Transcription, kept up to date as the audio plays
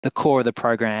the core of the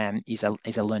program is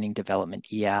a learning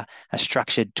development year, a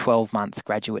structured 12-month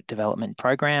graduate development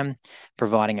program,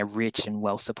 providing a rich and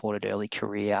well-supported early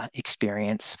career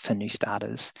experience for new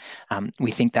starters.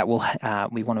 We think that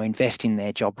we want to invest in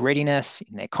their job readiness,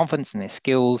 in their confidence, in their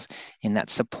skills, in that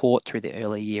support through the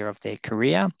early year of their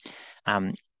career.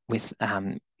 Um, with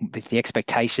the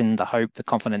expectation, the hope, the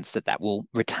confidence that will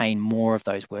retain more of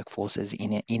those workforces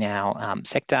in our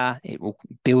sector. It will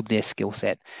build their skill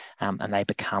set, and they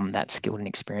become that skilled and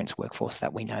experienced workforce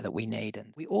that we know that we need.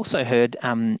 And we also heard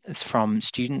from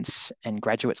students and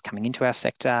graduates coming into our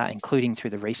sector, including through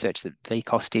the research that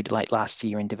VCOS did late last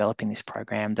year in developing this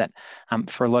program, that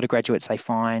for a lot of graduates, they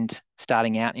find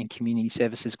starting out in community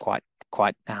services quite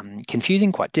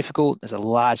confusing, quite difficult. There's a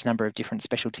large number of different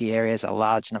specialty areas, a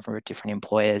large number of different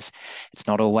employers. It's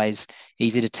not always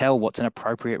easy to tell what's an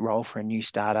appropriate role for a new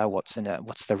starter, what's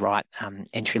the right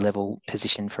entry-level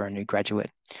position for a new graduate.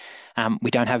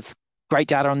 We don't have great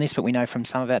data on this, but we know from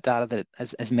some of our data that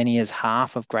as many as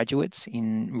half of graduates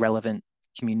in relevant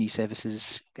community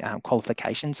services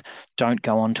qualifications don't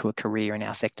go on to a career in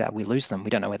our sector. We lose them. We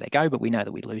don't know where they go, but we know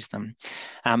that we lose them.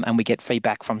 And we get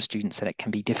feedback from students that it can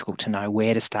be difficult to know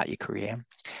where to start your career.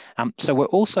 So we're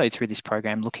also, through this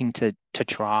program, looking to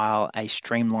trial a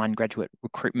streamlined graduate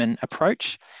recruitment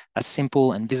approach, a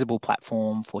simple and visible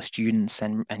platform for students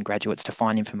and graduates to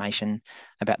find information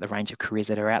about the range of careers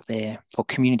that are out there, for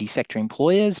community sector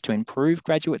employers to improve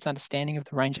graduates' understanding of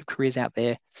the range of careers out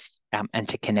there, and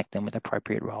to connect them with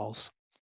appropriate roles.